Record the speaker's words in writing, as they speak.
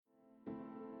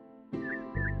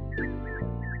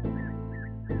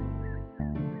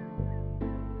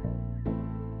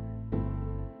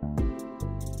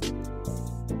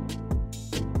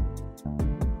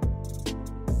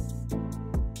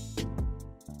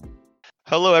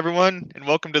Hello, everyone, and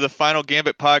welcome to the Final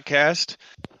Gambit podcast.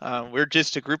 We're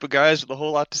just a group of guys with a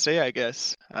whole lot to say, I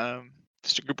guess.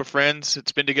 Just a group of friends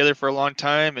that's been together for a long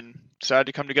time and decided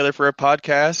to come together for a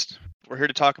podcast. We're here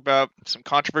to talk about some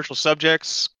controversial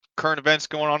subjects, current events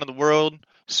going on in the world,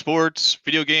 sports,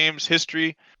 video games,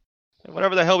 history, and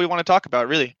whatever the hell we want to talk about,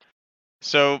 really.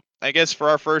 So, I guess for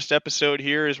our first episode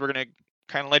here is we're going to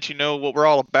kind of let you know what we're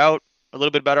all about, a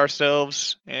little bit about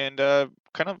ourselves, and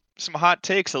kind of some hot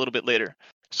takes a little bit later.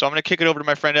 So I'm going to kick it over to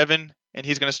my friend Evan, and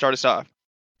he's going to start us off.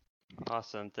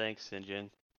 Awesome, thanks, Sinjin.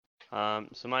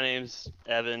 So my name's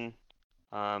Evan.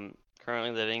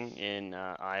 Currently living in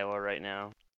Iowa right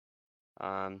now.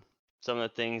 Some of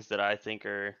the things that I think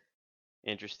are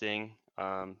interesting,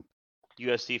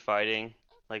 UFC fighting,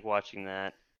 like watching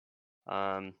that.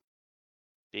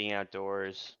 Being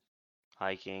outdoors,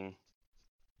 hiking,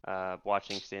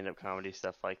 watching stand-up comedy,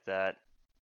 stuff like that.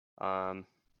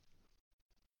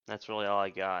 That's really all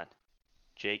I got.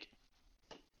 Jake?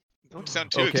 Don't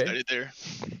sound too Okay. excited there.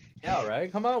 Yeah,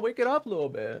 right. Come on, wake it up a little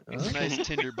bit. It's a nice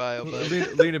Tinder bio, bud.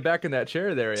 Leaning back in that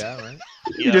chair there, yeah, right.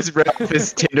 You just read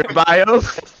his Tinder bio.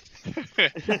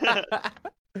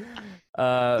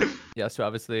 Yeah. So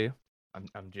obviously,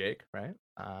 I'm Jake, right?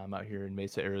 I'm out here in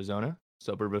Mesa, Arizona,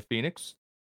 suburb of Phoenix.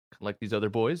 Like these other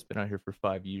boys, been out here for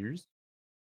 5 years.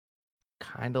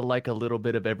 Kind of like a little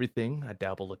bit of everything. I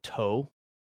dabble a toe.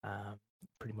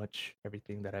 Pretty much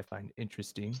everything that I find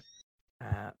interesting.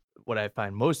 What I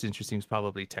find most interesting is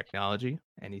probably technology.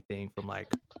 Anything from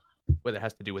like whether it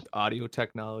has to do with audio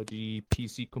technology,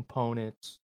 PC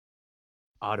components,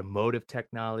 automotive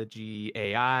technology,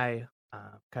 AI,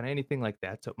 kind of anything like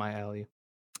that's up my alley.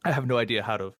 I have no idea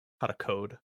how to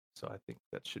code, so I think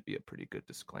that should be a pretty good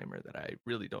disclaimer that I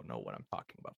really don't know what I'm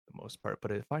talking about for the most part,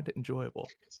 but I find it enjoyable.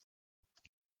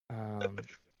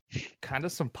 Kind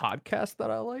of some podcasts that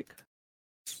I like.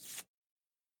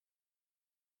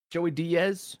 Joey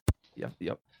Diaz.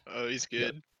 Yep. Oh, he's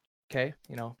good. Okay,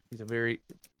 he's a very,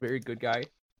 very good guy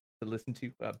to listen to.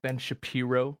 Ben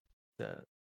Shapiro. That's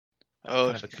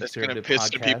going gonna piss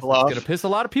some people off. It's going to piss a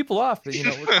lot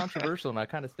and we're controversial, and I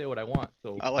kind of say what I want.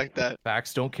 So I like that.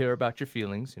 Facts don't care about your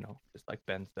feelings, just like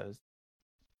Ben says.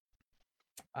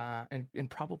 And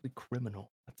probably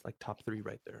Criminal. That's like top 3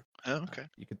 right there. Oh, okay.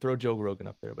 You could throw Joe Rogan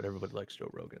up there, but everybody likes Joe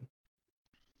Rogan.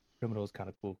 Criminal is kind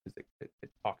of cool because it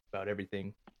talks about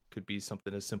everything. Could be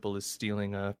something as simple as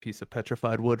stealing a piece of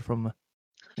petrified wood from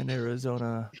an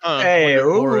Arizona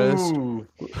forest,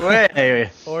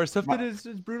 or something as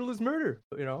brutal as murder.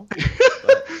 But, I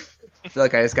feel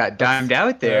like I just got dimed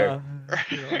out there.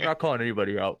 I'm not calling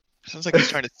anybody out. Sounds like he's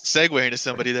trying to segue into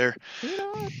somebody there.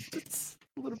 It's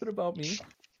a little bit about me.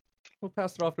 We'll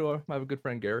pass it off to my good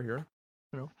friend Garrett here.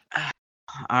 All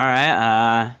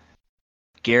right.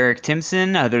 Garrick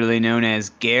Timpson, otherly known as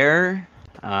Gare.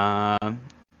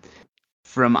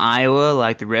 From Iowa,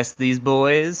 like the rest of these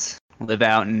boys. Live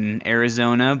out in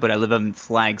Arizona, but I live up in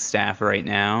Flagstaff right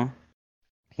now,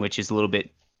 which is a little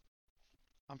bit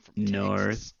I'm from north.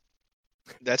 Texas.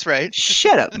 That's right.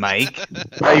 Shut up, Mike.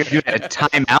 Oh, you're doing a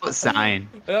timeout sign.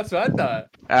 That's what I thought.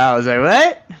 I was like,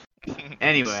 what?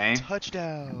 Anyway.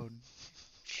 Touchdown.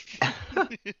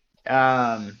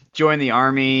 Joined the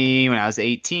Army when I was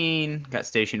 18. Got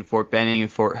stationed in Fort Benning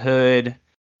and Fort Hood.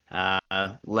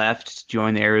 Left,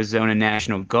 joined the Arizona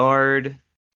National Guard.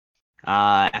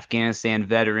 Afghanistan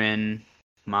veteran.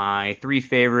 My 3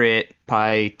 favorite,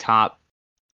 probably top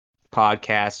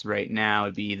podcasts right now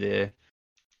would be the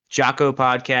Jocko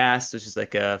podcast, which is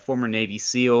like a former Navy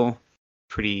SEAL.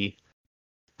 Pretty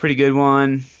good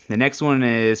one. The next one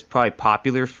is probably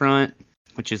Popular Front,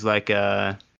 which is like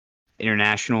a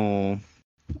international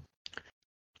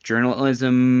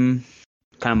journalism,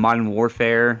 kind of modern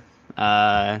warfare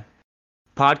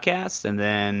podcast. And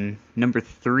then number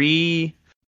 3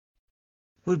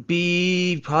 would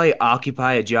be probably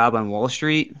Occupy a Job on Wall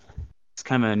Street. It's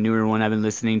kind of a newer one I've been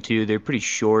listening to. They're pretty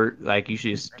short, like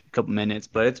usually just a couple minutes,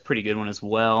 but it's a pretty good one as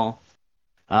well.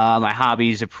 My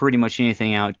hobbies are pretty much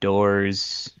anything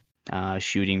outdoors,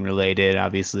 shooting related,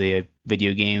 obviously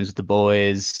video games with the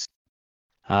boys,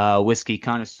 whiskey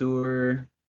connoisseur.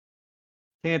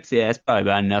 I think that's probably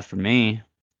about enough for me.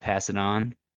 Pass it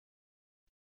on.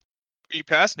 Who are you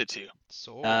passing it to?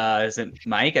 Soar. Is it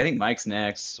Mike? I think Mike's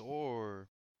next. Soar.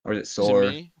 Or is it Is it Soar?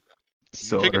 me?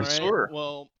 Soar. Pick it. All right. Soar.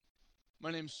 Well, my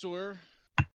name's Soar,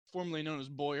 formerly known as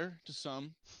Boyer to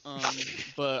some,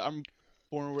 but I'm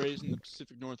born and raised in the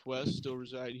Pacific Northwest, still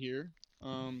reside here.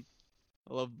 I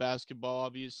love basketball,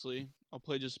 obviously. I'll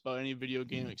play just about any video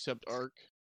game except Ark.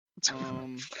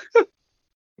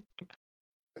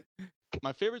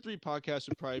 My favorite 3 podcasts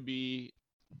would probably be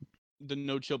the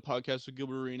No Chill podcast with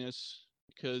Gilbert Arenas,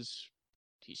 because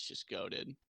he's just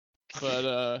goated. But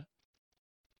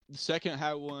the second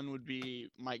high one would be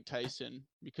Mike Tyson,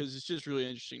 because it's just really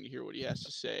interesting to hear what he has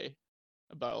to say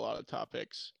about a lot of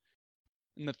topics.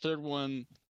 And the third one,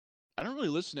 I don't really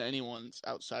listen to anyone's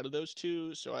outside of those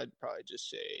two, so I'd probably just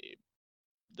say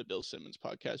the Bill Simmons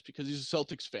podcast, because he's a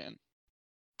Celtics fan.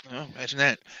 Oh, imagine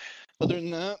that. Other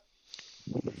than that,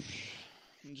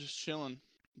 I'm just chilling.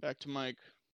 Back to Mike.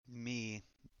 Me.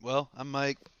 Well, I'm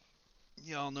Mike.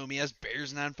 Y'all know me as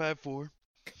Bears954.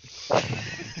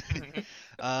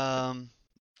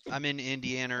 I'm in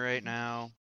Indiana right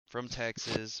now, from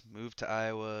Texas, moved to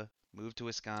Iowa, moved to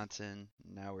Wisconsin,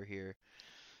 now we're here.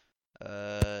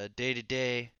 Day to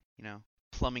day,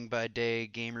 plumbing by day,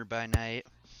 gamer by night.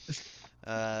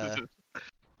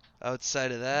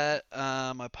 Outside of that,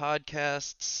 my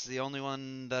podcasts, the only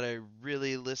one that I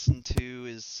really listen to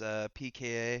is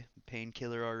PKA,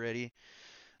 Painkiller already.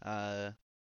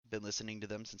 Been listening to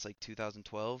them since like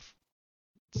 2012.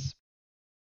 It's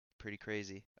pretty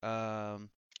crazy. Wow,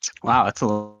 that's a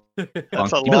long.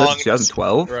 That's a You've been listening long. to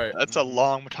 2012. Right. That's a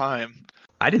long time.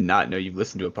 I did not know you've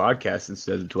listened to a podcast since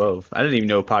 2012. I didn't even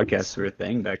know podcasts were a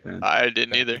thing back then. I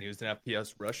didn't Back either. when he was in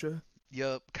FPS Russia.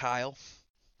 Yup, Kyle.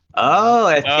 Oh,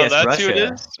 Oh, FPS that's Russia. who it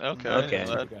is. Okay. I didn't Okay. know That's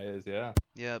that. who the guy is, yeah.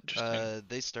 Yep. Interesting.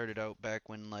 They started out back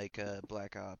when like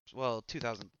Black Ops. Well,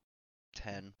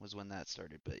 2010 was when that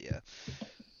started, but yeah.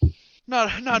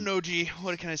 Not an OG.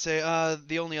 What can I say?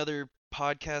 The only other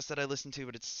podcast that I listen to,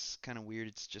 but it's kind of weird.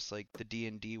 It's just like the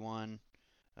D&D one,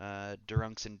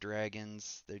 Drunks and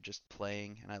Dragons. They're just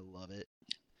playing, and I love it.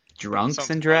 Drunks Sounds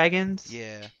and fun. Dragons?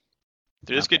 Yeah.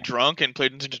 Did you just get drunk and play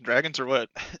Dungeons and Dragons or what?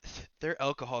 Their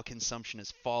alcohol consumption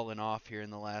has fallen off here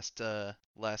in the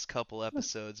last couple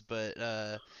episodes, but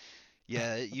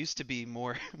yeah, it used to be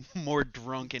more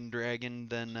drunk and dragon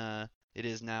than it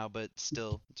is now, but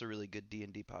still, it's a really good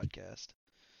D&D podcast.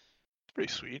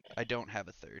 Pretty sweet. I don't have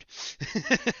a third.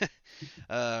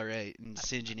 All right, and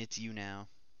Sinjin, it's you now.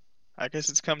 I guess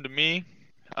it's come to me.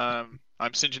 I'm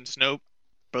St. John Snope,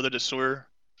 brother to Sawyer,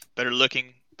 better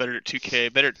looking, better at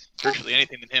 2K, better at virtually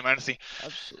anything than him, honestly.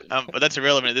 Absolutely. But that's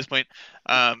irrelevant at this point.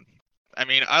 I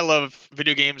mean, I love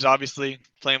video games, obviously,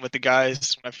 playing with the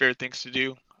guys, my favorite things to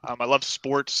do. I love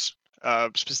sports,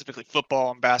 specifically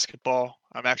football and basketball.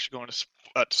 I'm actually going to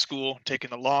school, taking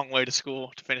the long way to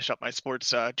school to finish up my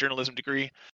sports journalism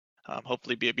degree.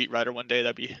 Hopefully be a beat writer one day.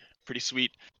 That'd be pretty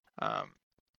sweet. I'm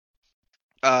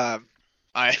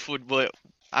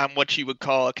what you would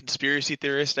call a conspiracy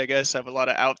theorist, I guess. I have a lot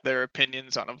of out there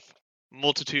opinions on a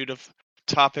multitude of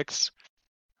topics.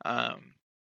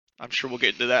 I'm sure we'll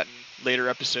get into that in later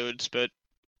episodes, but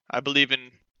I believe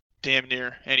in damn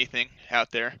near anything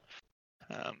out there.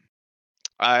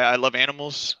 I love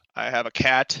animals. I have a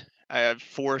cat. I have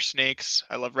 4 snakes.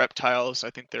 I love reptiles. I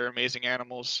think they're amazing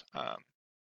animals. I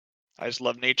just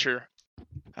love nature.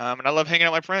 And I love hanging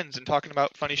out with my friends and talking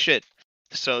about funny shit.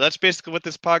 So that's basically what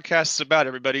this podcast is about,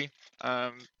 everybody.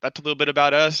 That's a little bit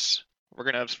about us. We're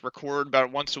going to record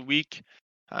about once a week.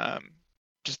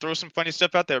 Just throw some funny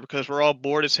stuff out there because we're all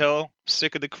bored as hell,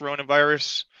 sick of the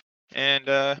coronavirus.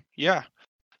 And yeah.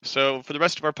 So for the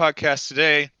rest of our podcast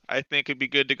today, I think it'd be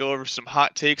good to go over some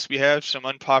hot takes we have, some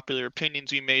unpopular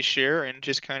opinions we may share, and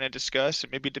just kind of discuss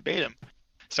and maybe debate them.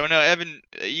 So I know, Evan,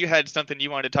 you had something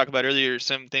you wanted to talk about earlier,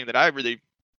 something that I really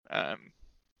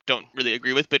don't really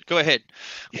agree with, but go ahead.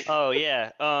 Oh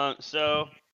yeah. So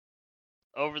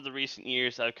over the recent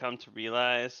years, I've come to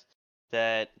realize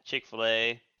that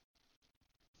Chick-fil-A,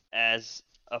 as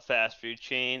a fast food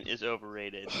chain, is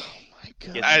overrated. Oh my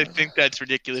god. It's- I think that's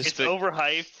ridiculous. It's but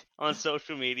overhyped on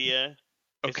social media.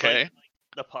 It's okay. like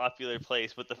the popular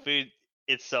place, but the food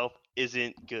itself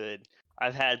isn't good.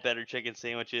 I've had better chicken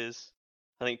sandwiches.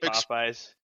 I think Ex- Popeyes.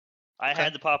 I Okay.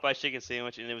 had the Popeyes chicken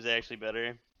sandwich and it was actually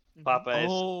better. Popeyes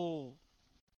Oh.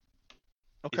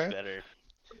 Okay. is better.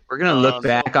 We're gonna look So-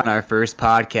 back on our first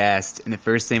podcast, and the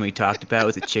first thing we talked about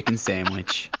was a chicken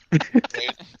sandwich. I Be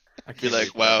can't like,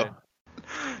 wait for wow. that day.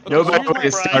 Nobody here's my- would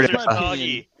have Fries started are my off.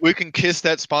 soggy. We can kiss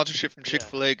that sponsorship from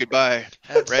Chick-fil-A goodbye.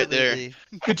 Right there. Absolutely.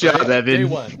 Good job, Day Evan.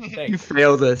 one. You Thanks.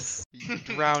 failed us. You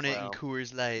drown it in Wow.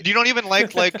 Coors Light. You don't even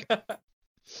like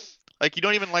you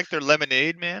don't even like their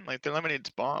lemonade, man? Like their lemonade's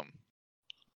bomb.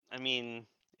 I mean,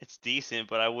 it's decent,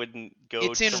 but I wouldn't go.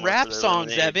 It's in somewhere rap for their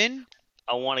songs, lemonade. Evan.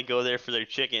 I want to go there for their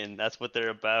chicken. That's what they're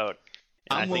about.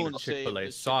 And I'm I think willing to say Chick-fil-A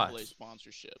this sauce. Chick-fil-A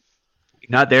sponsorship.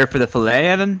 Not there for the fillet,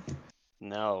 Evan?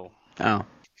 no. Oh.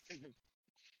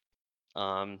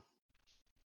 I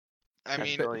Can't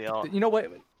mean, tell y'all. You know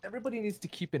what? Everybody needs to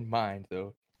keep in mind,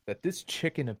 though, that this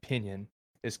chicken opinion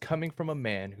is coming from a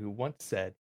man who once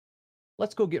said,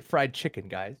 "Let's go get fried chicken,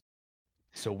 guys."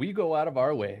 So we go out of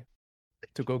our way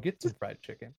to go get some fried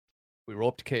chicken. We roll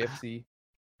up to KFC.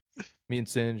 Me and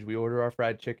Singe, we order our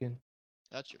fried chicken.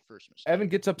 That's your first mistake. Evan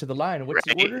gets up to the line, and what's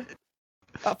he order?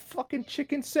 A fucking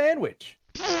chicken sandwich.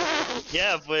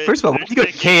 Yeah, but First of all, why do you go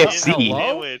to chicken in the KFC?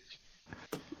 sandwich.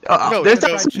 No, There's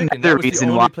no, also Fried chicken. another That was the reason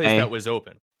only why. place that was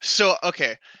open. So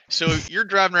okay, so you're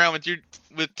driving around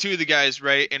with two of the guys,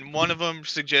 right? And one of them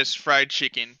suggests fried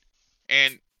chicken,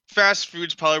 and fast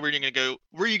food's probably where you're gonna go.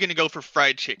 Where are you gonna go for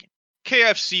fried chicken?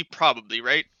 KFC probably,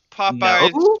 right?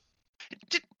 Popeyes. No,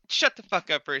 Just shut the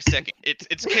fuck up for a second.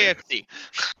 It's KFC.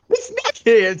 it's not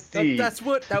KFC. That's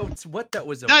what that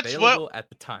was That's what- available at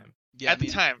the time. Yeah, At the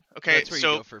time. Okay, that's where you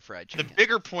so go for fried the chicken.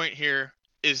 bigger point here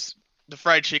is the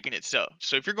fried chicken itself.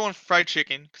 So if you're going for fried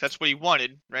chicken, 'cause that's what he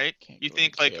wanted, right? Can't You go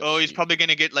think to like, oh, he's KFC. probably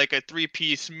gonna get like a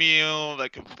 3-piece meal,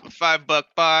 like a $5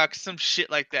 box, some shit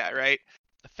like that, right?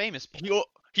 The famous.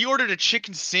 He ordered a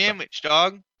chicken sandwich,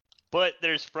 dog. But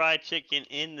there's fried chicken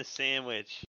in the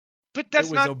sandwich. But that's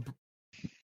it was not. a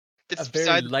It's very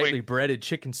beside the lightly point. breaded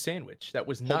chicken sandwich. That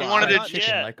was Hold not on. fried Wanted it- chicken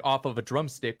yeah. like off of a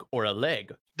drumstick or a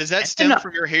leg, Does that stem And,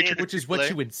 from your hatred of which is what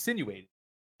Chick-fil-A? you insinuated.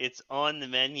 It's on the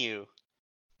menu.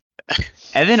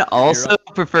 Evan also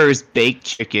up. prefers baked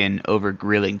chicken over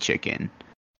grilling chicken,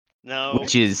 No,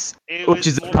 which is it which was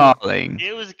is more- appalling.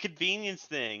 It was a convenience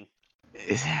thing.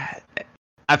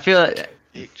 I feel like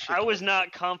I was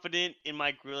not confident in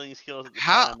my grilling skills at the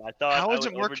How- time. I thought how I is would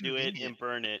it more overdo it convenient? and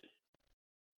burn it.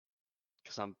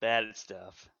 Because I'm bad at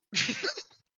stuff.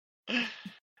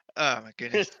 Oh my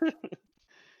goodness.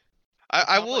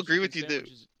 I will Popeye's agree with you chicken that.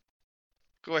 sandwich is-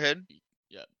 Go ahead.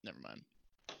 Yeah, never mind.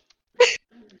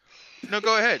 No,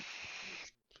 go ahead.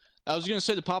 I was gonna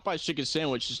say the Popeye's chicken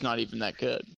sandwich is not even that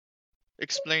good.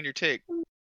 Explain your take.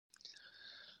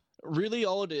 Really,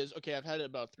 all it is. Okay, I've had it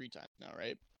about 3 times now,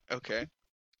 right? Okay.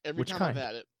 Every Which time kind? I've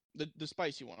had it, the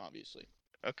spicy one, obviously.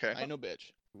 Okay. I know,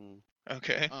 bitch. Mm.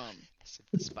 Okay.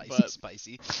 Spicy, But-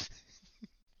 spicy.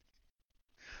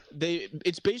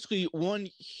 It's basically one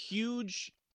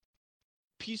huge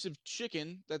piece of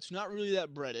chicken that's not really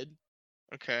that breaded,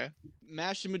 Okay.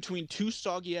 mashed in between 2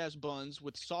 soggy ass buns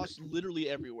with sauce literally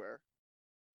everywhere.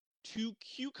 2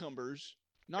 cucumbers,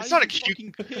 not It's even not a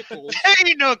fucking pickles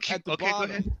Hey, no. at the Okay, go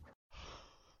bottom. ahead.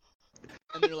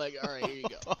 And they're like, all right, here you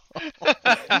go.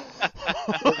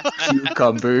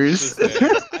 cucumbers. Just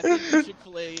saying. I think the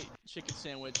Chick-fil-A chicken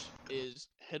sandwich is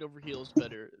head over heels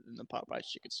better than the Popeye's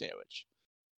chicken sandwich.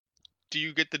 Do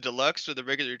you get the deluxe or the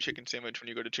regular chicken sandwich when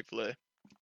you go to Chick-fil-A?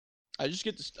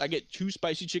 I get 2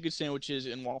 spicy chicken sandwiches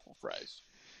and waffle fries.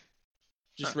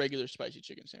 Just Huh. regular spicy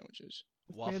chicken sandwiches.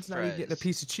 Waffle Man's not even getting a fries.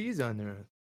 piece of cheese on there.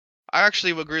 I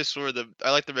actually would agree with Sora.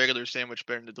 I like the regular sandwich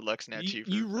better than the deluxe now You,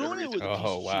 too. you ruin it with a piece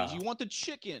Oh, of wow. cheese. You want the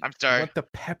chicken. I'm I sorry. want the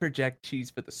pepper jack cheese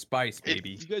for the spice, It- baby.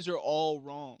 You guys are all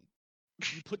wrong.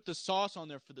 You put the sauce on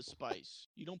there for the spice.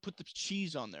 You don't put the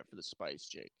cheese on there for the spice,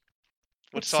 Jake.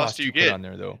 What sauce do you put get? on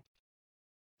there though?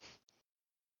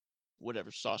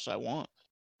 Whatever sauce I want.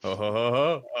 Oh, ho, ho,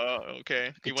 ho. Oh, okay.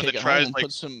 You Could want take to it try home and like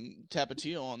put some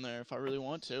tapatio on there if I really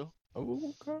want to.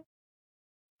 Oh, okay.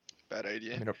 bad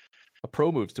idea. I mean, a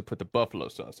pro move's to put the buffalo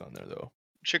sauce on there though.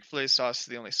 Chick-fil-A sauce is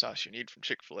the only sauce you need from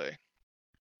Chick-fil-A.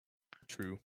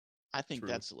 True. I think True.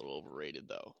 that's a little overrated,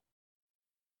 though.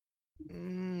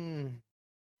 Mm.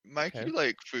 Mike, Okay. you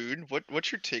like food.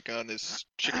 What's your take on this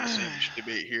chicken sandwich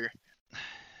debate here?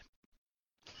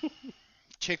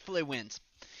 Chick-fil-A wins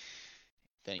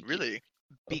Thank you. Really?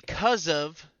 because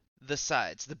of the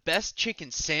sides. The best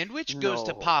chicken sandwich goes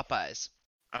to No. Popeyes.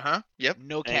 Uh-huh. Yep.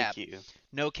 No cap. Thank you.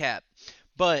 No cap.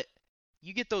 But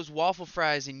you get those waffle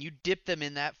fries and you dip them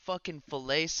in that fucking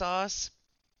filet sauce.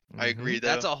 I agree though.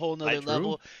 That's a whole nother True.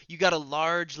 level. You got a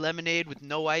large lemonade with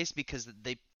no ice because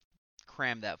they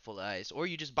cram that full of ice. Or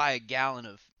you just buy a gallon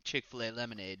of Chick-fil-A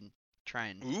lemonade and try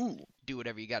and Ooh, do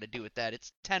whatever you got to do with that.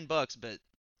 It's $10, but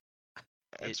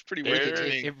that's pretty it- weird it- to it,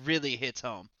 me. it really hits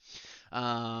home.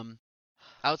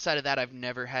 Outside of that, I've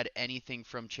never had anything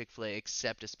from Chick-fil-A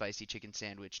except a spicy chicken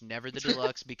sandwich. Never the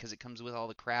deluxe because it comes with all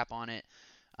the crap on it.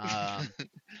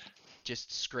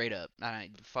 Just straight up.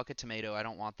 Fuck a tomato. I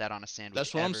don't want that on a sandwich.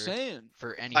 That's what I'm ever saying.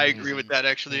 For any I agree with reason. that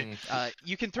actually. Mm.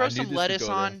 You can I throw knew some this would lettuce go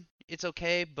there. on. It's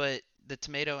okay, but the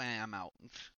tomato, I'm out.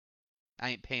 I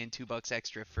ain't paying $2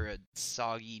 extra for a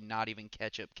soggy, not even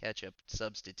ketchup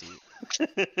substitute. See,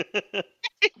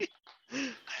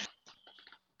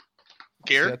 I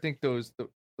Garrett? think those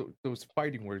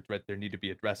fighting words right there need to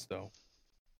be addressed though.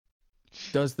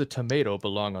 Does the tomato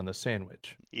belong on the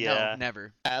sandwich? Yeah. No,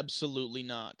 never. Absolutely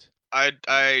not.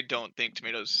 I don't think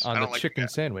tomatoes. On I the don't like chicken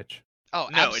sandwich? Oh,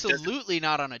 No, it doesn't. absolutely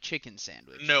not on a chicken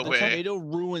sandwich. No The way. tomato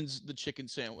ruins the chicken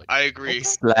sandwich. I agree.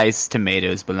 Sliced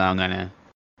tomatoes belong on a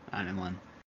satisfying one.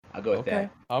 I'll go with Okay.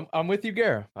 I'm with you,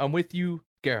 Gara. I'm with you,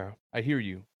 Gara. I hear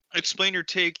you. Explain your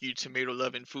take, you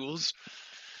tomato-loving fools.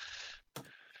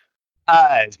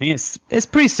 It's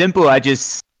pretty simple.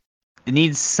 It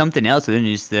needs something else other than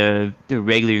just the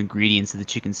regular ingredients of the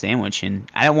chicken sandwich, and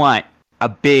I don't want I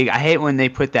hate when they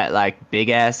put that like big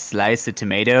ass slice of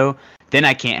tomato. Then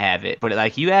I can't have it. But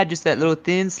like you add just that little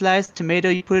thin sliced tomato,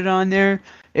 you put it on there,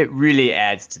 it really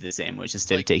adds to the sandwich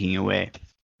instead of taking away.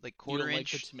 Like You don't quarter like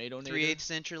the inch, tomato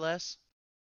 3/8 inch or less.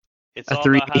 It's A all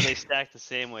three. about how they stack the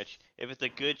sandwich. If it's a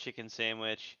good chicken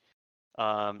sandwich,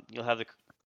 you'll have the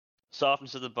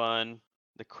softness of the bun,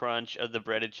 the crunch of the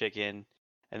breaded chicken,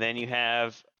 and then you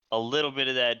have a little bit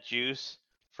of that juice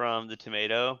from the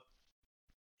tomato,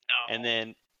 and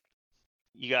then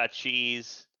you got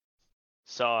cheese,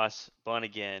 sauce, bun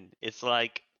again. It's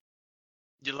like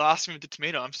You lost me with the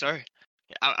tomato. I'm sorry.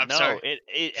 I'm no, sorry.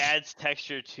 it adds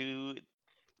texture to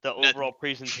the That- overall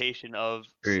presentation of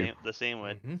True. the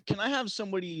sandwich. Mhm. Can I have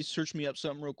somebody search me up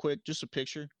something real quick? Just a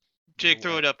picture. Jake,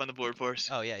 throw it up on the board for us.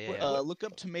 Oh yeah, yeah, yeah. Look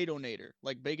up Tomatonator,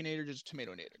 like Baconator, just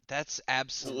Tomatonator. That's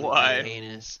absolutely Why?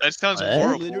 heinous. That sounds What? That's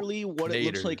horrible. literally what it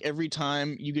looks Nader. like every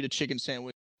time you get a chicken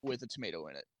sandwich with a tomato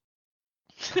in it.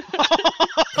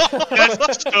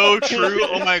 That's so true.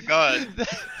 Oh my god.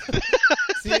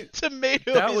 See, That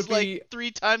tomato that is would like be-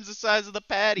 3 times the size of the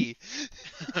patty.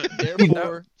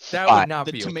 Therefore, That Why? would not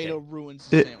the be tomato okay. ruins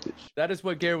the sandwich. That is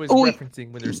what Gary was Oh,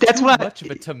 referencing when there's that's too what- much of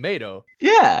a tomato.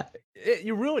 Yeah.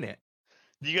 You ruin it.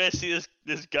 Do you guys see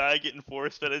this guy getting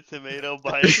force fed a tomato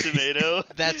by a tomato?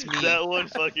 That's me. That one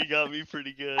fucking got me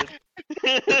pretty good.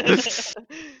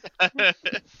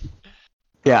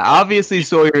 Yeah, obviously,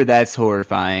 Sawyer, that's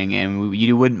horrifying, and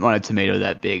you wouldn't want a tomato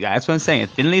that big. That's what I'm saying. A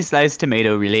thinly sliced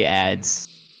tomato really adds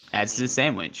to the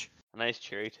sandwich. A nice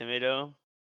cherry tomato.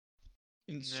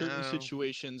 In certain No.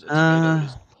 situations, a tomato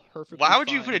is perfectly Why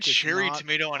would you fine, put a just cherry not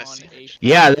tomato on a a sandwich?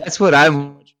 Yeah, that's what I'm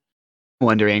sandwich.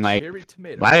 wondering. Like, Cherry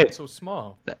tomato. why- It's so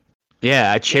small.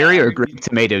 yeah, a cherry Yeah. or grape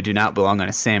tomato do not belong on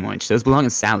a sandwich. Those belong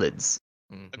in salads.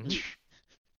 Mhm.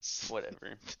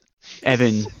 Whatever.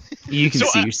 Evan, you can So,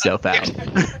 see yourself out.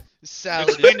 Salad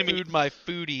Explain is to me- food my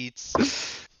food eats.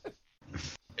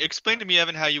 Explain to me,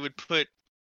 Evan, how you would put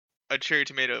a cherry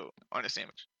tomato on a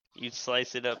sandwich. You'd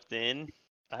slice it up thin.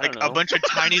 I Like don't know. a bunch of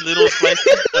tiny little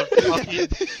slices of fucking.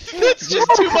 That's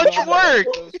just too much work.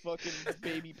 Those fucking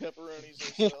baby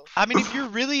pepperonis and stuff. I mean, if you're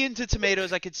really into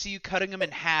tomatoes, I could see you cutting them in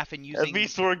half and That'd using. be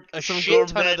some shit ton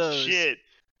of gourmet those. shit.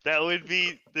 That would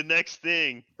be the next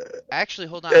thing. Actually,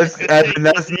 hold on. That's, It's Evan,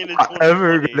 that's the end of not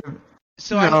ever 2020. gonna.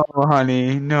 So No,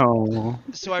 honey, no.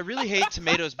 I really hate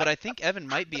tomatoes, but I think Evan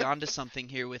might be onto something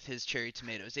here with his cherry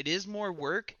tomatoes. It is more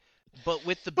work, but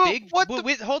with the But big, what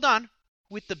hold on,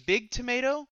 with the big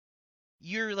tomato,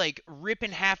 you're like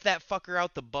ripping half that fucker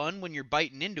out the bun when you're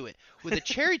biting into it. With a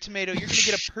cherry tomato, you're gonna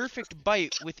get a perfect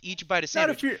bite with each bite of Not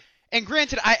sandwich. if you're. And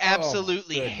granted, I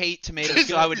absolutely goodness. hate tomatoes,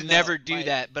 so I would No, never do Mike.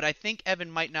 that. But I think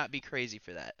Evan might not be crazy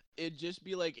for that. It'd just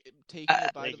be like taking a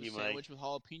bite Thank of a you, Mike. sandwich with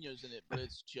jalapenos in it, but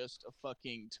it's just a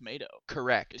fucking tomato.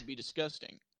 Correct. It'd be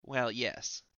disgusting. Well,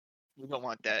 yes. We don't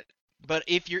want that. But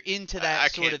if you're into that I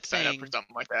sort can't of sign up thing, for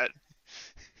something like that.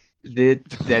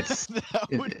 That's That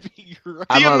would be great.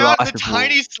 I'm The a amount loss of of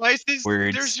tiny slices,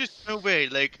 words. there's just no way.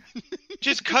 Like,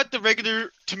 just cut the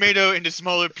regular tomato into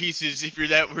smaller pieces if you're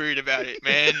that worried about it,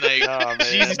 man. Like, Oh, man.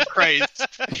 Jesus Christ.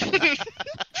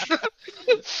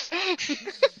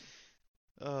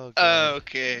 oh, God.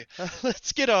 Okay.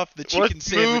 Let's get off the chicken Let's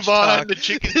sandwich move on talk. the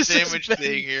chicken This has sandwich been-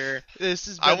 thing here. This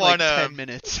has I been like wanna- 10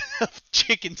 minutes of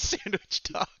chicken sandwich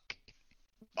talk.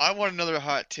 I want another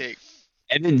hot take.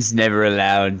 Evan's never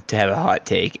allowed to have a hot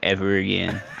take ever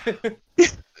again.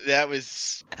 That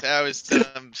was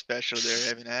something special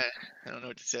there, Evan. I don't know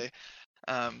what to say.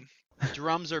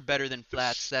 Drums are better than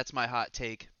flats. That's my hot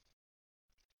take.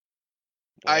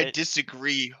 I What?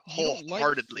 disagree You don't like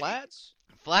wholeheartedly. flats?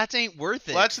 Flats ain't worth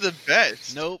it. Flats are the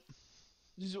best. Nope.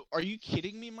 Are you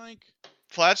kidding me, Mike?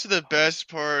 Flats are the best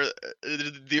part.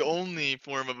 The only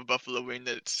form of a buffalo wing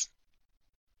that's.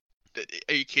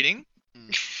 Are you kidding?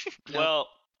 Well,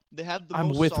 They have the I'm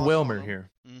most with sauce on Wilmer them. here.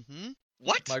 Mm-hmm.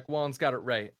 What? Mike Wallen's got it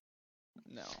right.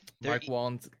 No, They're Mike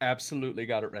Wallen's absolutely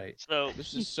got it right. so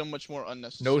this is so much more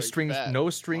unnecessary. No strings, fat no on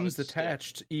a strings stick.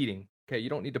 attached. Eating. Okay, you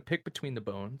don't need to pick between the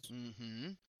bones. Mm-hmm.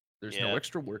 There's Yeah. no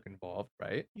extra work involved,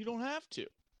 right? You don't have to.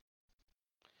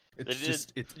 It's did-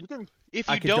 just it's You can If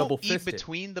I you could don't double eat fist it.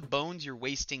 between the bones, you're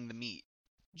wasting the meat.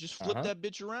 just flip Uh-huh. that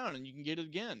bitch around and you can get it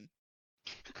again.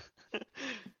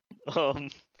 um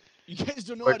You guys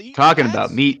don't know We're how to eat. talking flats?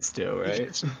 about meat still,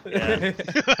 right?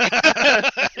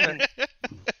 yeah.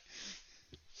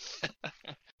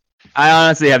 I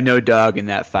honestly have no dog in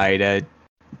that fight.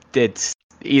 It's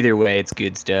either way, it's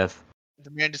good stuff. The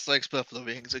man just likes buffalo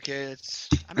wings. Okay, it's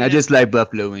I mean, I just like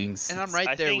buffalo wings. and I'm right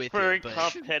I there think with for you, but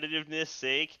competitiveness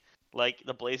sake, like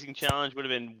the blazing challenge would have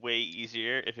been way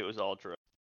easier if it was all drum.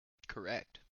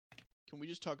 correct. Can we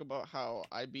just talk about how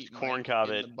I beat Corn Mike cob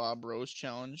in it. the Bob Rose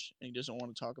challenge, and he doesn't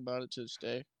want to talk about it to this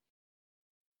day?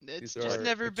 It's These just are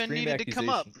never been extreme needed to come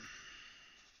up.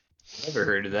 accusations. Never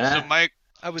heard of so that. Mike.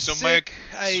 I was So, sick. Mike,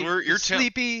 I swear- you're was tell-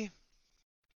 sleepy.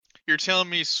 You're telling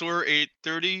me Swer ate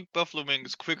 30 buffalo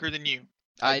wings quicker than you?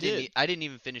 I didn't. did. I didn't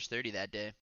even finish 30 that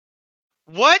day.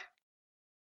 What?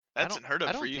 I That's don't- unheard I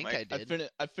of don't for you, think Mike. I did.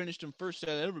 I finished him first out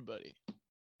of everybody.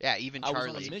 Yeah, even I was on a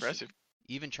Charlie. mission. Impressive.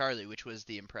 Even Charlie, which was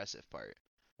the impressive part.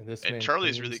 And this And man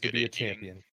Charlie's claims really to good be a at eating.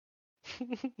 champion.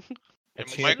 A And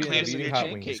Mike champion claims of to be eating a hot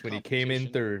champion. wings when he came in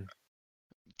competition. third.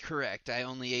 Correct. I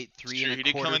only ate three true, and he a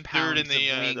did come quarter in third pounds in the,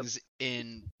 of the- wings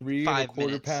in 3 and a 5 quarter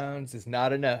minutes. pounds is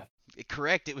not enough.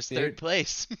 Correct. It was See? third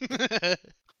place.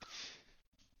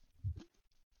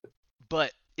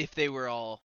 But if they were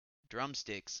all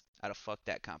drumsticks, I'd have fucked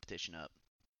that competition up.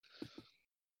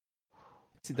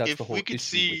 See, that's If the whole we could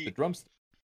issue with see- the drumstick.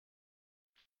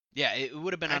 Yeah, it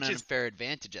would have been I an just- unfair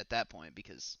advantage at that point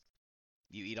because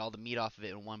you eat all the meat off of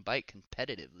it in one bite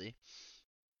competitively.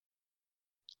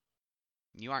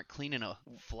 You aren't cleaning a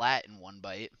flat in one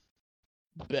bite.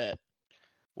 Bet.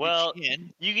 Well, You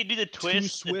can. you could do the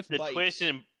twist, swift the bites. twist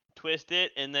and twist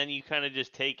it, and then you kind of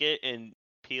just take it and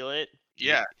peel it.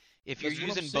 Yeah. If you're That's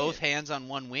what I'm using both saying. hands on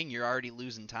one wing, you're already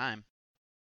losing time.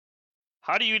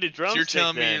 How do you eat a So drumstick? you're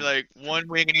telling me then? like one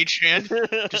wing in each hand,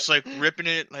 just like ripping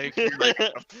it like you're like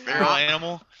a feral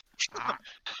animal?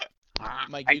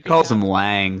 Mike, I you can call have, them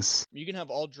wangs. You can have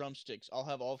all drumsticks. I'll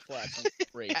have all flats on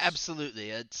race. Absolutely.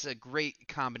 It's a great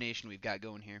combination we've got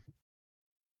going here.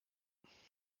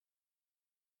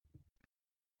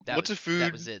 What's a food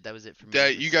That was it. That was it for me. That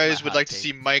This you is my guys would hot like to take.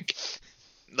 see Mike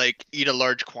like eat a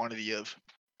large quantity of?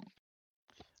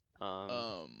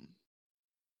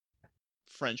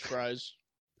 French fries,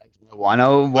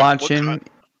 Wanna watch what him kind-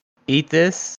 eat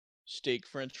this? steak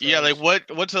French fries. Yeah, like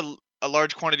what's a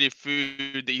large quantity of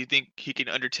food that you think he can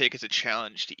undertake as a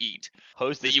challenge to eat?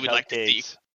 Host that you would like to see.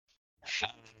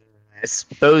 I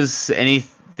suppose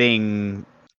anything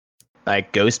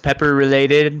like ghost pepper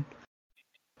related.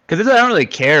 Because I don't really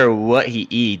care what he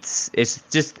eats. It's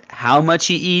just how much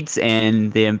he eats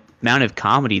and the amount of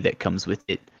comedy that comes with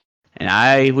it. And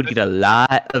I would get a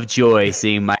lot of joy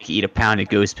seeing Mike eat a pound of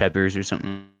ghost peppers or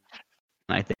something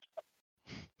like that.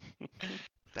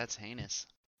 That's heinous.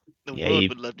 The Yeah, world you-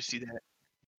 would love to see that.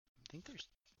 I think there's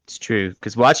It's true.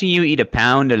 Because watching you eat a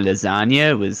pound of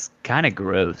lasagna was kind of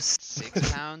gross.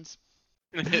 6 pounds.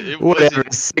 It Whatever,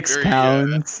 wasn't 6 very,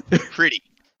 pounds. pretty.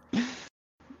 It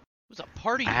was a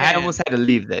party I pan. almost had to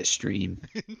leave that stream.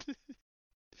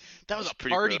 That was That's a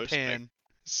pretty party gross, pan.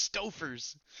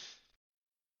 Stofers.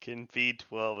 Can feed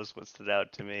 12 is what stood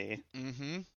out to me.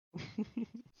 Mm-hmm.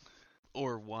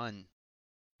 Or one.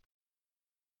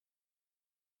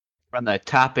 On the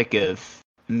topic of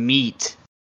meat,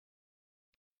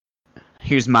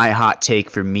 here's my hot take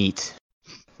for meat.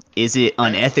 Is it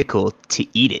unethical to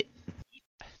eat it?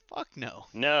 Fuck no.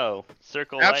 No,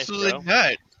 circle Absolutely life, bro.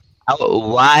 not.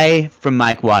 Why, from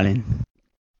Mike Wallen,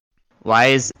 why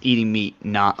is eating meat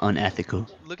not unethical?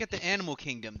 Look at the animal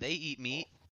kingdom. They eat meat,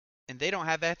 and they don't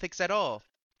have ethics at all.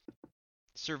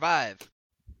 Survive.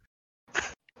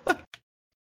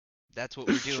 That's what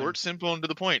we're doing. Short, simple, and to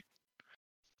the point.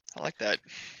 I like that.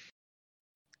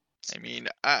 I mean,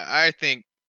 I think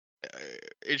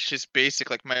it's just basic.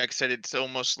 Like Mike said, it's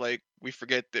almost like we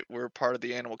forget that we're part of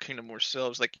the animal kingdom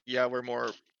ourselves. Like, yeah, we're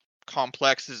more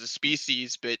complex as a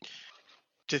species, but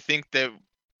to think that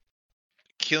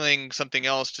killing something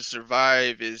else to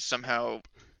survive is somehow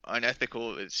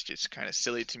unethical is just kind of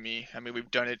silly to me. I mean,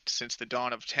 we've done it since the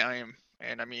dawn of time.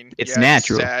 And I mean, It's yeah,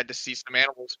 natural. It's sad to see some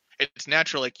animals. It's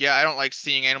natural. Like, yeah, I don't like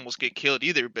seeing animals get killed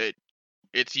either, but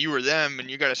it's you or them, and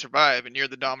you got to survive, and you're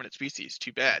the dominant species.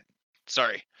 Too bad.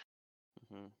 Sorry.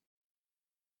 Mhm.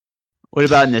 What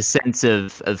about in the sense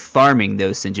of farming,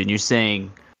 though, St. John? You're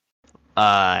saying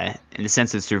in the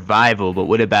sense of survival, but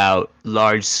what about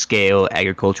large-scale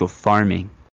agricultural farming?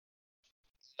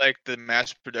 Like the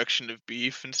mass production of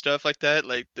beef and stuff like that,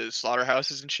 like the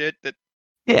slaughterhouses and shit. That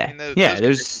Yeah, mean, those yeah.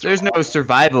 conditions are There's no awful.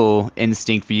 survival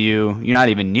instinct for you. You're not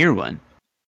even near one.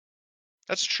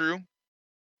 That's true.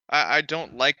 I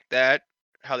don't like that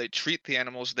how they treat the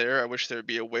animals there. I wish there would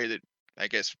be a way that I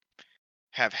guess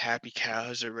have happy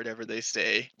cows or whatever they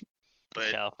say.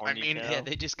 But California I mean, cow. Yeah,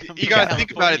 they just come you from gotta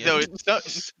think about it though.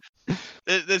 California.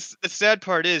 The sad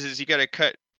part is you gotta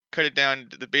cut it down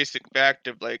to the basic fact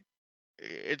of like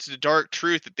it's the dark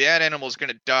truth that that animal is going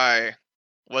to die,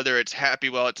 whether it's happy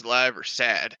while it's alive or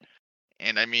sad.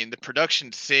 And I mean, the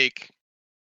production's sake,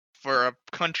 for a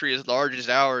country as large as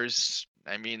ours,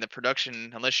 I mean, the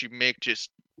production, unless you make just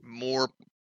more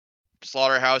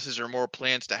slaughterhouses or more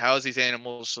plants to house these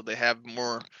animals so they have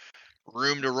more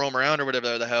room to roam around or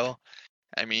whatever the hell,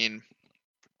 I mean,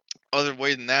 other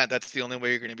way than that, that's the only way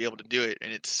you're going to be able to do it.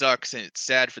 And it sucks and it's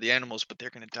sad for the animals, but they're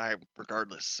going to die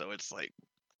regardless. So it's like,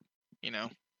 you know,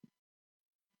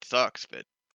 it sucks, but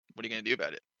what are you going to do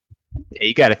about it? Yeah,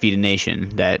 you gotta feed a nation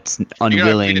that's You gotta feed a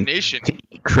unwilling nation, to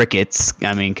eat crickets.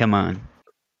 I mean, come on.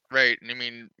 right? And I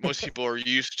mean, most people are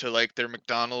used to like their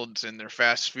McDonald's and their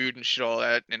fast food and shit, all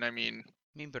that. And I mean,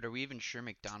 but are we even sure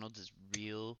McDonald's is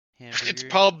real it's hamburgers?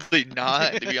 probably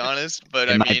not, to be honest. But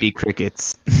It I might mean, be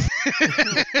crickets.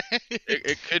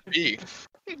 it could be.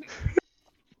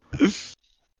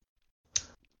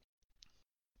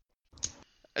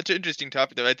 That's an interesting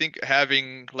topic, though. I think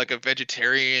having like a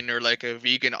vegetarian or like a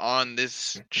vegan on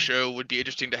this show would be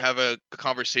interesting to have a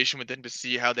conversation with them to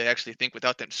see how they actually think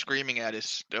without them screaming at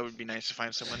us. That would be nice to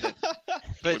find someone that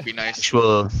But would be nice.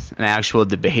 An actual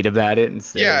debate about it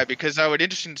instead. Yeah, of- because I would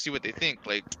interesting to see what they think.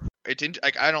 Like,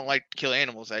 like I don't like to kill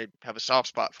animals. I have a soft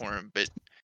spot for them, but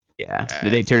yeah.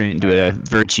 They turn it into a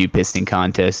virtue pissing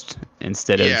contest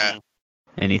instead yeah, of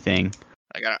anything.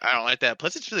 like I don't like that.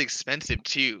 Plus, it's really expensive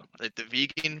too. Like the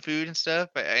vegan food and stuff.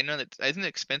 I know that isn't it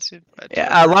expensive.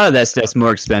 Yeah, a lot of that stuff's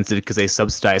more expensive because they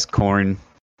subsidize corn,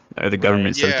 or the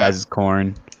government Yeah. subsidizes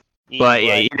corn. Eat But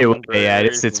yeah, like either way, yeah,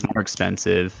 hamburgers it's and- more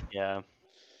expentive. Yeah.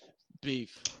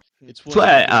 Beef. It's But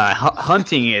what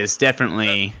hunting is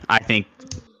definitely, I think,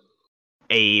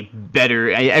 a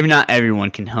better. Not everyone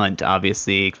can hunt,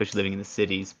 obviously, especially living in the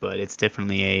cities. But it's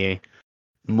definitely a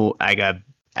more. I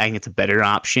think it's a better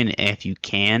option if you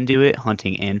can do it,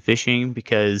 hunting and fishing,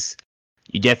 because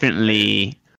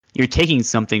you're taking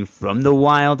something from the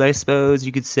wild, I suppose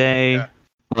you could say, Yeah.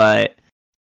 but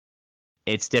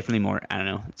it's definitely more. I don't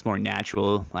know. It's more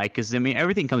natural, like because I mean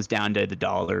everything comes down to the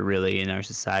dollar, really, in our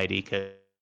society,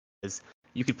 because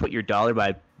you could put your dollar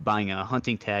by buying a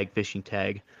hunting tag, fishing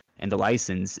tag, and the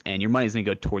license, and your money's gonna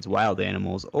go towards wild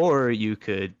animals, or you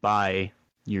could buy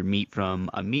your meat from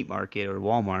a meat market or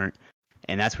Walmart,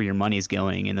 and that's where your money is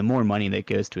going. And the more money that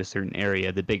goes to a certain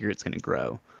area, the bigger it's gonna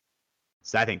grow.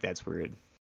 So I think that's where it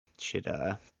should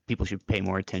people should pay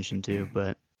more attention to.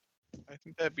 But I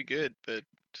think that'd be good, but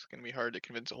it's gonna be hard to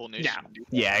convince a whole nation Yeah. to do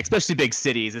that. yeah, especially big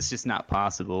cities, it's just not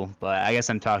possible. But I guess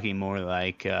I'm talking more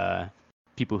like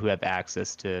people who have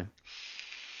access to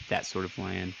that sort of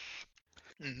land.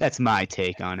 Mhm. That's my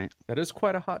take on it. That is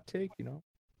quite a hot take, you know.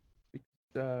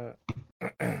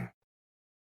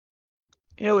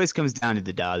 It always comes down to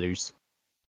the dollars.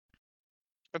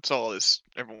 That's all this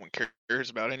everyone cares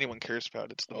about. Anyone cares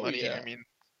about. It's the Oh, money. yeah. I mean,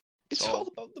 it's all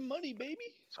about the money,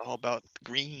 baby. it's all about the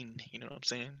green. You know what I'm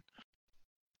saying?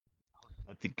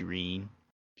 With the green.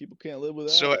 People can't live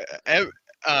without. So,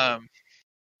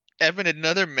 Evan had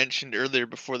another mentioned earlier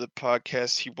before the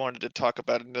podcast. He wanted to talk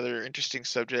about another interesting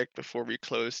subject before we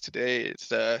close today. It's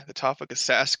the topic of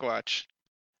Sasquatch.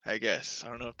 I guess I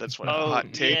don't know if that's one of a Oh,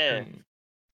 hot take. yeah.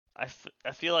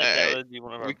 I feel like that Uh, would be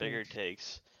one of our we can- bigger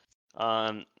takes.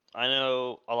 I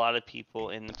know a lot of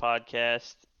people in the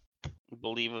podcast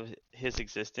believe of his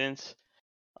existence.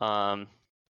 But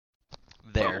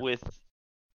there. with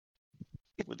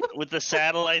the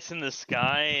satellites in the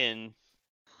sky and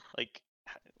like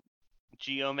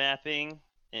geomapping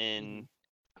and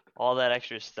all that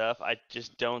extra stuff, I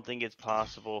just don't think it's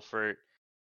possible for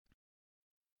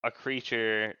a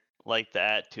creature like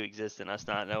that to exist and us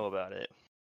not know about it.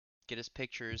 Get us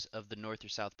pictures of the North or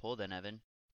South Pole then, Evan.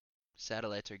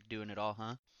 Satellites are doing it all,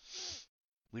 huh?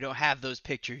 We don't have those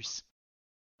pictures.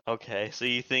 Okay, so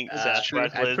you think That's true.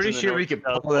 Sasquatch I'm lives pretty in the sure North we or could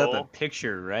South pull up a Pole?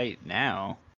 picture right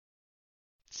now.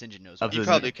 St. John knows Of what You the-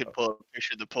 probably could pull up a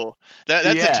picture of the pole. That's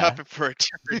a Yeah. topic for a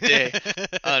different day,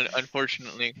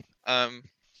 unfortunately.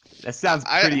 That sounds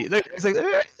I- pretty. Look, it's like,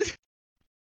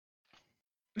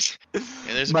 Yeah,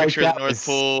 there's a Mike, picture of that the North was-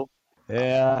 Pole.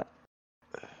 yeah.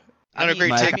 Not a great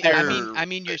Mike, take there. I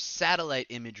mean your satellite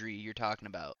imagery you're talking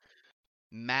about.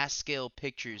 Mass scale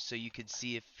pictures so you could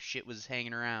see if shit was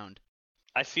hanging around.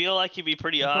 I feel like it'd be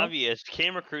pretty Okay. obvious.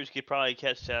 Camera crews could probably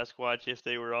catch Sasquatch if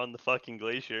they were on the fucking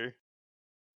glacier.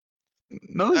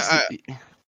 Most.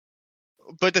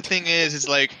 But the thing is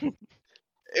like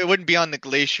it wouldn't be on the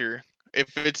glacier.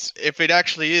 If it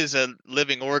actually is a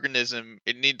living organism,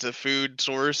 it needs a food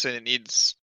source and it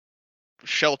needs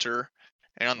shelter.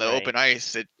 And on the Right. open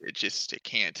ice, it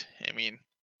can't. I mean,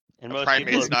 And A most primate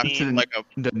people is have not seen like a.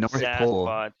 The North Pole.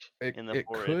 Sasquatch It, in the it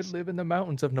could forest. live in the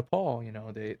mountains of Nepal. You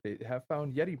know, they have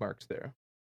found Yeti marks there.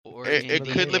 Or It, in it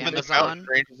the could live in the mountain Amazon.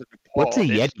 ranges of Nepal. What's a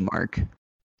It's- Yeti mark?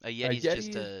 A Yeti's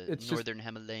just Yeti, a it's just- northern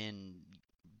Himalayan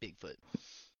Bigfoot.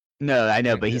 No, I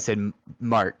know, Like but he the- said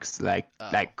marks, like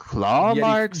Oh. claw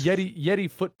marks Yeti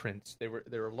footprints. They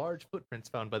were large footprints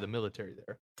found by the military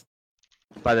there.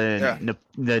 by the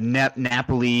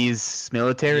Nepalese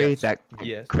military. Yes, That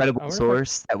yes. credible I wonder if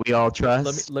source that we all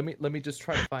trust. Let me just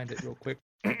try to find it real quick.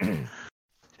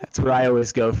 That's where I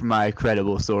always go for my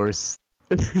credible source.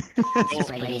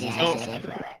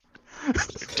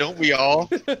 Don't we all?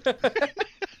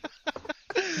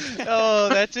 Oh,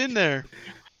 that's in there.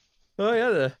 Oh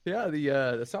yeah,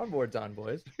 the soundboard's on,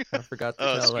 boys. I forgot to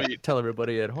Oh, sweet. tell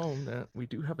everybody at home that we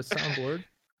do have a soundboard,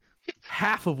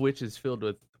 half of which is filled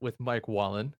with Mike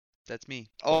Wallen. That's me.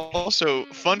 Also,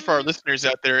 fun for our listeners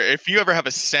out there, if you ever have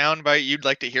a sound bite you'd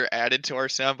like to hear added to our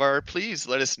soundbar, please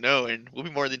let us know, and we'll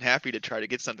be more than happy to try to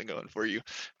get something going for you.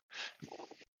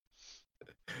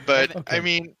 But, Okay. I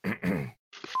mean,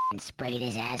 Sprayed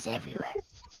his ass everywhere.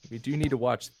 We do need to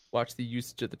watch the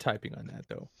usage of the typing on that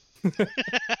though.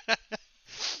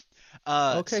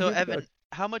 Okay, So here we Evan, go.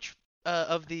 how much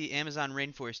of the Amazon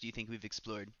rainforest do you think we've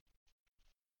explored?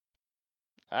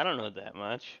 I don't know that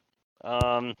much.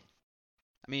 I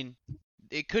mean,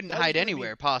 it couldn't That was hide gonna be-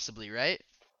 anywhere, possibly, right?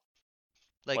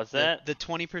 Like What's that? the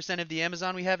 20% of the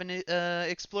Amazon we haven't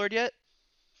explored yet?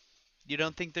 You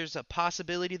don't think there's a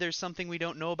possibility there's something we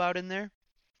don't know about in there?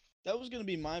 That was gonna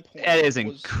be my point. That is was-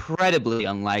 incredibly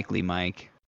unlikely,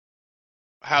 Mike.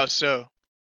 how so?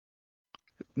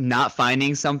 Not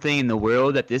finding something in the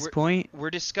world at this We're- point. We're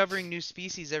discovering new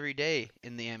species every day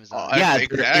in the Amazon. Oh, Yeah,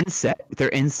 exact- they're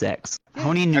insects. How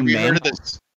many new Have you heard of mammals?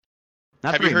 this?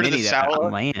 Not have you very heard of many the that are Sawa?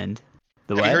 on land.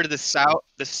 The Have what? you heard of the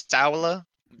Sawala,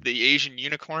 the Asian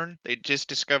unicorn? They just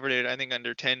discovered it, I think,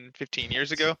 under 10, 15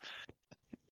 years ago.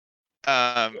 It's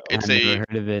I've never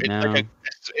heard of it it's now.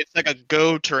 it's like a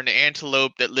goat or an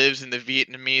antelope that lives in the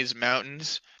Vietnamese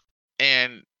mountains,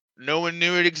 and no one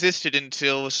knew it existed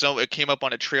until it came up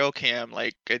on a trail cam,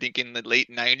 like I think in the late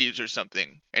 90s or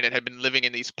something, and it had been living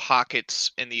in these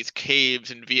pockets in these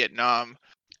caves in Vietnam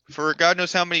for God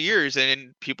knows how many years,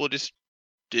 and people just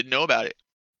didn't know about it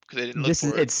because they didn't look for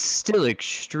it. It's still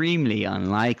extremely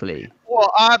unlikely.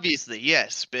 Well, obviously,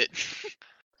 yes, but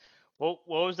What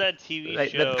was that TV Like,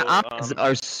 show? the odds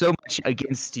are so much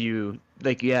against you.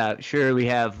 Like, yeah, sure, we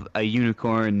have a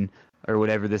unicorn or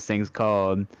whatever this thing's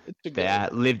called It's a goat.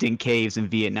 that lived in caves in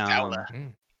Vietnam.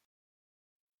 Sawala.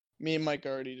 Me and Mike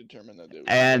already determined that. They were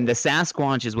And the goats.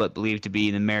 Sasquatch is what believed to be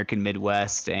in the American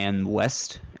Midwest and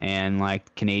West and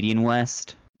like Canadian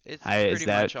West. It's Is pretty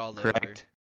that much all over. correct?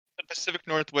 the Pacific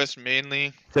Northwest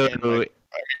mainly, So, and like,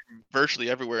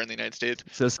 virtually everywhere in the United States.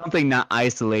 so something not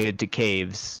isolated to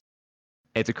caves.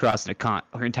 It's across an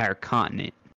entire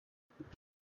continent.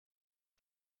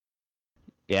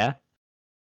 Yeah.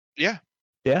 Yeah.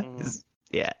 Yeah. Mhm.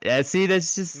 Yeah. Yeah. See,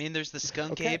 that's just. I mean, there's the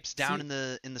skunk Okay, apes down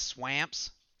see- in the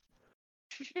swamps.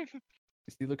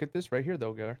 See, look at this right here,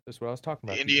 though, Gar. This is what I was talking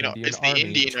about. It's the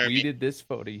Indian Army. tweeted this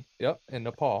photo. Yep, in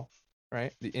Nepal,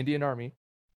 right? The Indian Army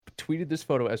tweeted this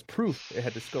photo as proof it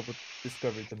had discovered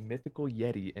the mythical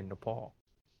Yeti in Nepal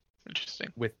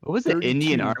Interesting. with What was the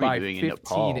Indian 32 Army by doing in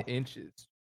 15 Nepal? inches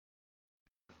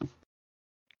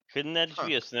Couldn't that just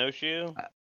be a snowshoe?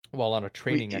 while on a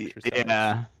training exercise.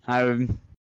 Yeah.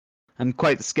 I'm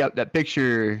quite skeptical. That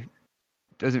picture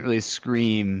doesn't really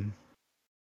scream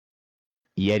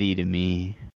Yeti to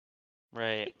me.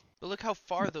 Right. But look how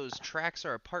far those tracks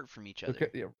are apart from each other. Look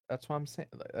at, yeah, that's what I'm saying.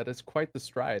 That is quite the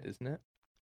stride, isn't it?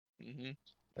 Hmm. And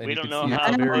We you don't can know see it's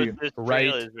how a very close this right,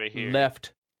 trail is right here.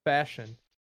 left fashion.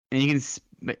 And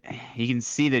you can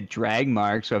see the drag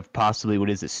marks of possibly what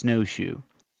is a snowshoe.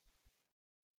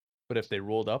 But if they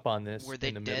rolled up on this Were they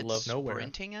in the dead middle of nowhere,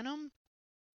 sprinting in them?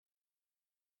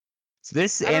 So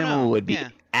this I don't animal know, would be yeah.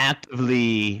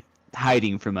 actively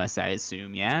hiding from us, I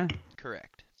assume, yeah?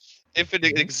 Correct. If it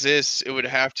Mhm. exists, it would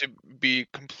have to be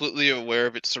completely aware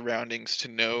of its surroundings to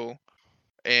know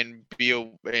and be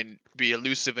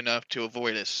elusive enough to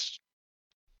avoid us.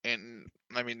 And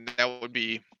I mean, that would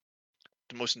be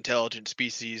the most intelligent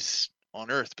species on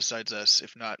Earth besides us,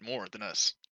 if not more than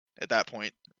us, at that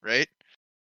point, right?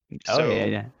 Oh, So-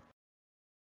 yeah.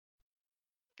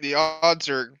 The odds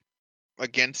are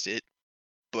against it,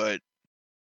 but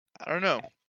I don't know.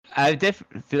 I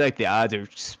definitely feel like the odds are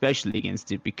especially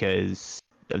against it because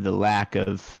of the lack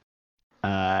of.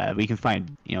 We can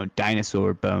find,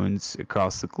 dinosaur bones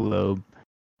across the globe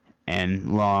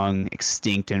and long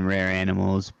extinct and rare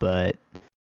animals, but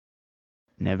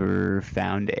never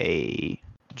found a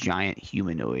giant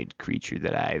humanoid creature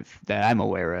that I'm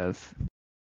aware of.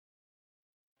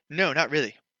 No, not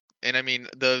really. And I mean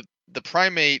the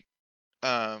primate,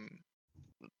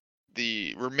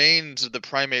 the remains of the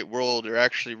primate world are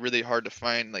actually really hard to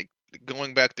find. Like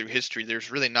going back through history,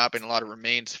 there's really not been a lot of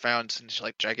remains found since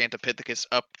like Gigantopithecus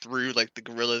up through like the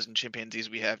gorillas and chimpanzees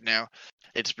we have now.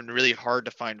 It's been really hard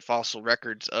to find fossil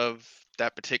records of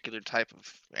that particular type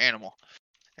of animal.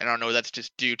 And I don't know if that's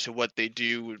just due to what they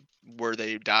do, where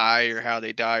they die, or how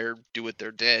they die, or do with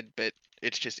their dead, but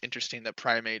it's just interesting that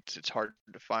primates, it's hard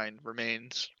to find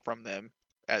remains from them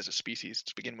as a species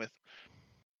to begin with.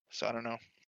 So I don't know.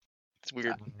 It's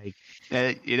weird.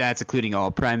 Like, that's including all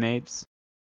primates.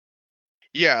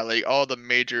 Yeah, like all the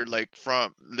major, like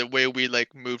from the way we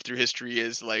like move through history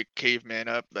is like caveman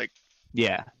up, like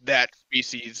Yeah. that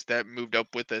species that moved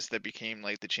up with us that became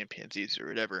like the chimpanzees or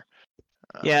whatever.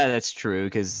 Yeah, that's true,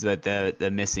 because the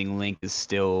missing link is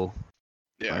still,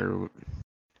 Yeah, or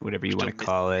whatever you still want to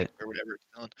call it. or whatever it's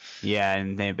called. Yeah,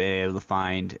 and they've been able to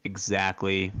find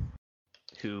exactly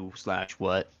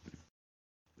who/what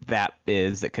that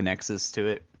is that connects us to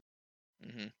it.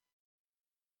 Hmm.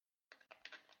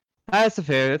 That's a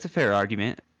fair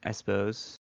argument, I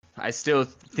suppose. I still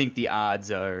think the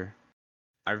odds are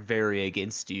very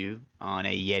against you on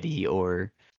a Yeti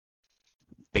or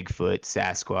Bigfoot,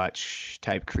 Sasquatch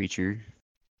type creature.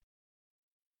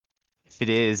 If it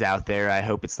is out there, I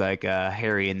hope it's like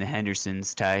Harry and the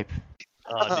Hendersons type.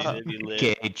 Oh, dude, that'd be lit.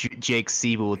 Okay, Jake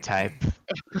Siebel type.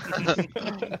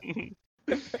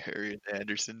 Harry and the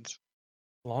Andersons.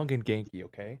 Long and ganky,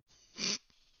 okay?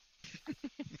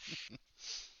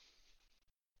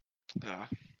 Ah.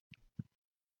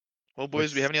 Well,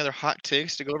 boys, do we have any other hot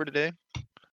takes to go over today?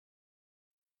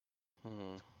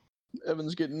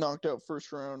 Evan's getting knocked out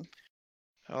first round.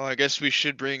 Oh, I guess we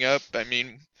should bring up, I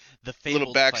mean, The a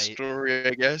little fabled fight. backstory,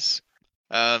 I guess.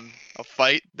 A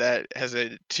fight that has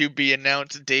a to be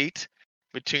announced date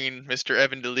between Mr.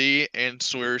 Evan DeLee and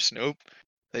Sawyer Snope.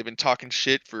 They've been talking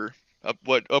shit for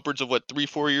upwards of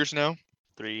 3-4 years now.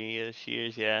 3-ish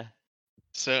years, yeah.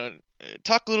 So,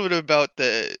 talk a little bit about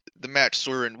the match,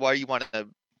 Sawyer, and why you want to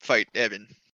fight Evan.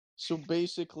 So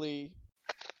basically,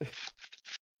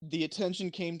 the attention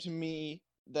came to me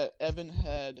that Evan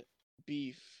had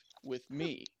beef with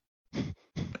me.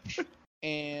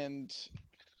 And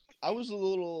I was a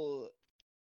little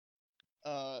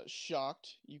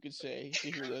shocked, you could say,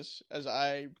 to hear this, as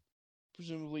I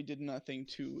presumably did nothing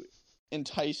to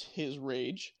entice his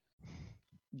rage.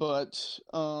 But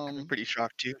I'm pretty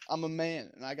shocked too. I'm a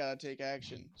man and I gotta take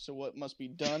action. So what must be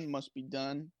done,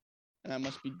 and that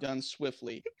must be done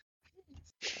swiftly.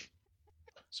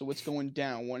 So it's going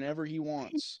down whenever he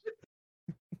wants.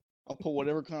 I'll put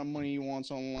whatever kind of money he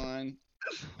wants online.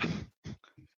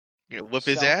 You know, whip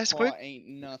his ass quick. Ain't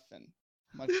nothing.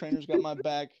 My trainer's got my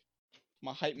back.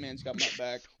 My hype man's got my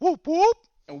back. Whoop whoop.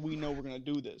 And we know we're gonna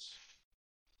do this.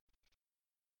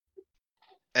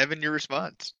 Evan, your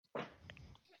response.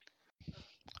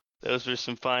 Those were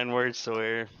some fine words,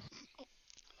 Sawyer.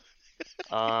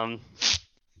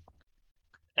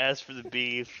 As for the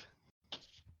beef,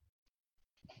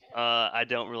 I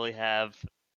don't really have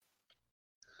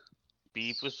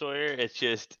beef with Sawyer. It's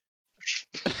just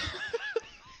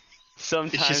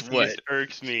sometimes he just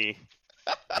irks me,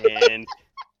 and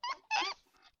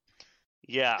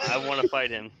yeah, I want to fight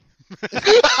him.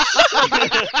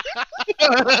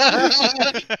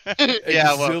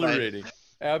 Yeah, exhilarating.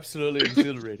 Absolutely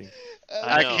exhilarating.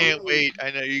 I can't wait. I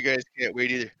know you guys can't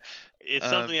wait either. It's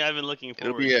something I've been looking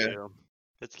forward be to.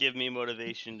 It's given me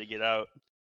motivation to get out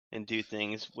and do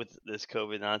things with this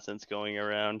COVID nonsense going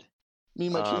around. Me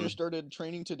and my trainer started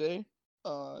training today.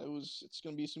 It's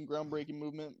gonna be some groundbreaking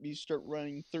movement. We start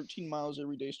running 13 miles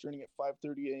every day, starting at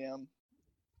 5:30 a.m.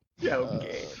 Yeah,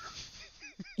 okay.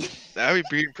 That would be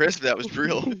pretty impressive. That was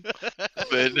real.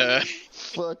 But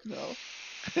Fuck no.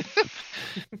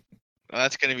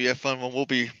 That's gonna be a fun one. We'll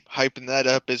be hyping that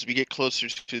up as we get closer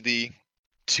to the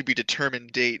to be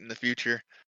determined date in the future.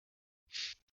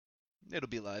 It'll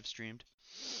be live streamed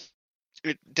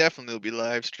It definitely will be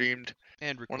live streamed.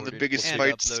 and recorded. One of the biggest and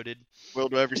fights uploaded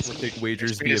world will ever We'll see. take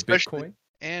wagers I mean, via especially-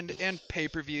 Bitcoin. and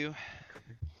pay-per-view.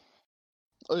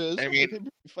 Oh yeah. I mean,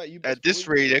 At this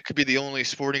rate, that could be the only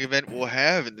sporting event we'll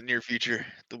have in the near future.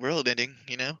 The world ending,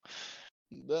 you know?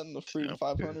 Then the Freedom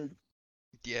 500.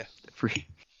 Yeah. Free.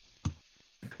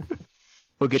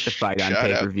 We'll get the fight on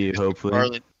Shout out pay-per-view, hopefully.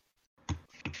 Marlon.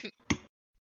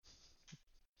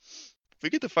 If we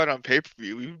get the fight on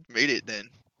pay-per-view, we made it then.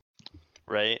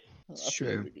 Right? I feel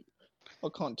True. like I'll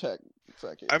contact.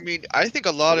 I mean, I think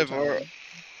a lot of our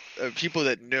people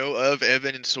that know of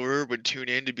Evan and Sawyer would tune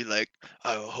in to be like,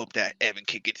 I hope that Evan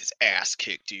can get his ass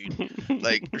kicked, dude.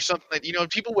 Like, or something like,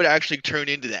 people would actually turn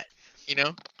into that,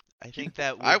 I think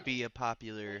that would I- be a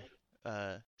popular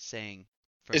saying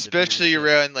for especially the viewership.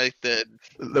 around like the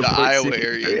The Iowa City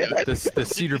area, The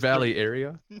Cedar Valley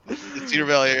area. the Cedar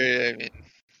Valley area. I mean,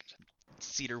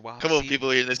 Cedar a couple of Wapsie. people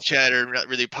here in this chat are not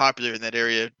really popular in that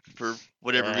area for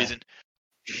whatever Yeah. reason.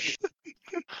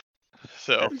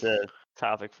 So That's a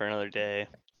topic for another day.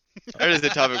 that is the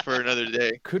topic for another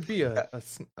day. Could be a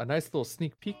nice little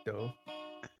sneak peek though.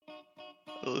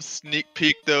 A little sneak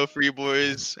peek though for you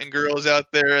boys and girls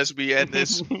out there as we end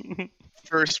this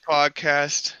first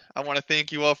podcast. I want to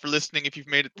thank you all for listening. If you've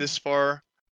made it this far,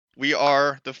 we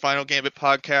are the Final Gambit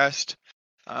podcast.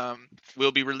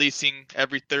 We'll be releasing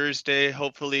every Thursday,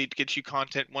 hopefully to get you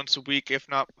content once a week, if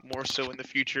not more so in the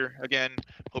future. Again,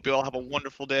 hope you all have a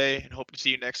wonderful day and hope to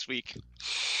see you next week.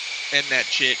 End that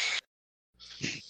shit.